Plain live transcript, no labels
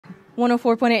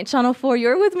104.8 Channel 4.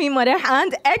 You're with me, Mareh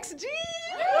and XG.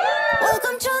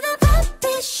 Welcome to the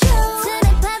puppet show.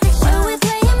 Where we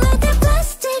playing with the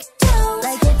plastic dolls.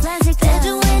 Like the plastic dolls.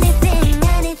 They'll do anything,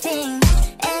 anything,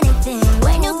 anything.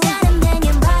 When you got them, then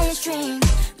you buy a string.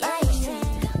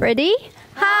 Ready?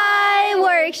 Hi,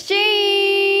 we're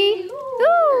XG.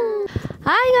 Woo.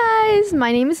 Hi guys,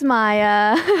 my name is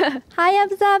Maya. Hi, I'm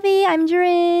Zabi. I'm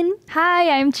Jurin. Hi,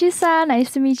 I'm Chisa. Nice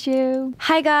to meet you.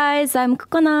 Hi guys, I'm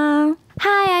Kukona.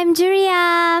 Hi, I'm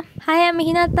Juria. Hi, I'm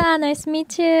Hinata. Nice to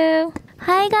meet you.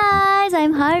 Hi guys,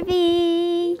 I'm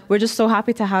Harvey. We're just so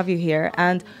happy to have you here.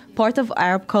 And part of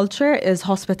Arab culture is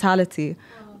hospitality.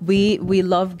 We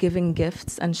love giving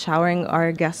gifts and showering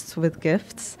our guests with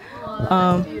gifts.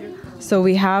 So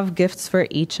we have gifts for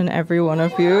each and every one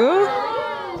of you.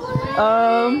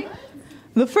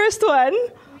 The first one,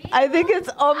 I think it's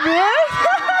obvious.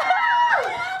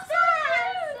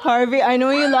 Harvey, I know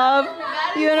you love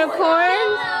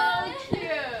unicorns.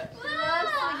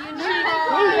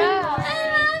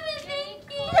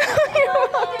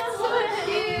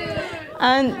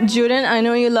 And Jurin, I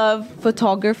know you love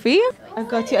photography. I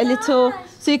got you a little,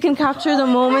 so you can capture the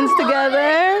moments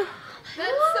together.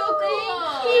 That's so cool.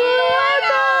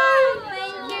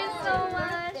 Thank you so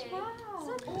much.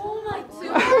 Oh my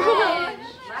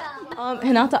gosh.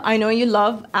 Hinata, I know you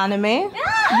love anime.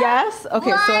 Yes?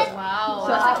 Okay, so... Wow.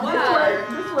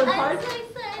 This was hard.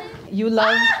 You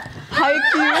love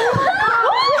Haikyuu.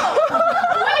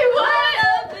 Wait, what?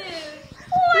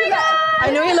 I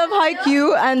know you love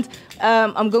Haikyuu, and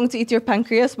I'm going to eat your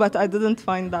pancreas, but I didn't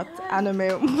find that anime.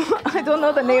 I don't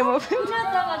know the name of it.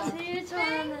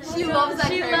 She loves that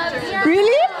character.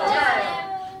 Really?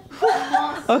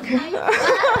 Okay.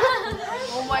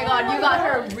 Oh my god, you got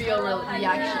her real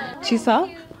reaction.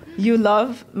 Chisa, you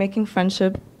love making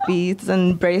friendship beads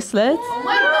and bracelets. Oh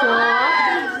my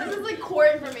god. This is like core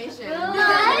information.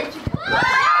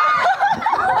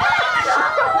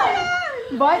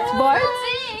 But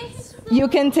you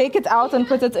can take it out and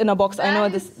put it in a box. I know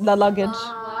the luggage.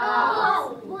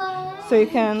 So you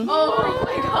can. Oh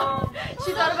my god.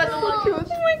 She thought about the luggage.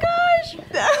 Oh my gosh.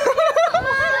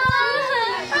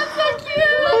 That's so cute.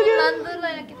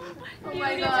 Oh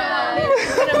my god.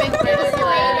 We're gonna make this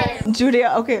later. Julia,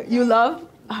 okay, you love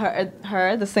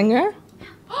her, the singer?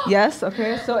 Yes,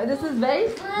 okay. So this is very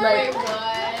like.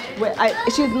 What? Wait,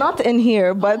 she's not in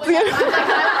here, but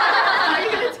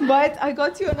but I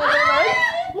got you another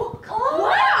one.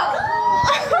 Wow!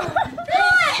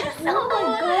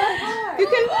 You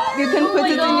can put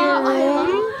it in your room.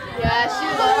 Yeah, she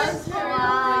loves her.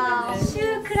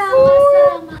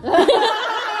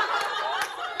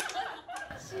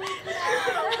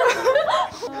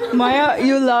 Maya,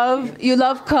 you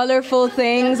love colorful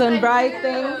things and bright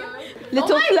things.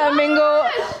 Little flamingo,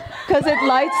 because it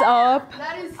lights up,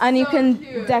 and you can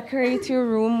decorate your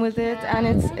room with it, and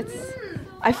it's.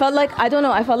 I felt like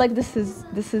this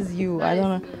is you. I don't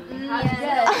know.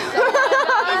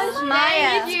 It's Maya.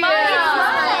 It's Maya.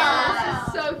 This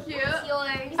is so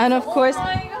cute. And of course,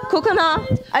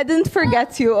 Kukana, I didn't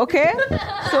forget you. Okay,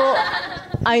 so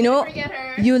I know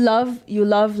you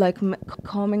love like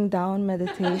calming down,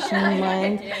 meditation,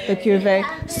 mind. Like you're very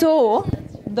so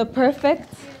the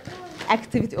perfect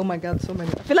activity. Oh my God, so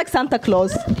many. I feel like Santa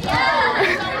Claus.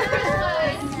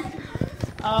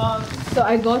 So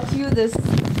I got you this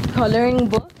coloring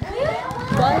book,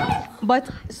 but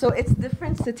so it's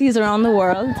different cities around the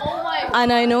world,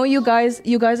 and I know you guys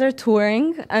are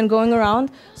touring and going around.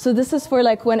 So this is for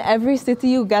like when every city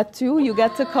you get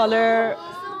to color,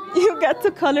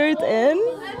 it in.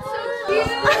 That's so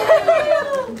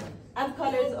cute. And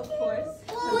colors, of course.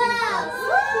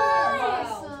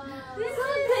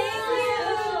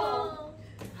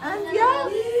 And yeah,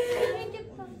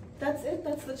 that's it.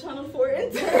 That's the Channel 4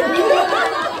 intern.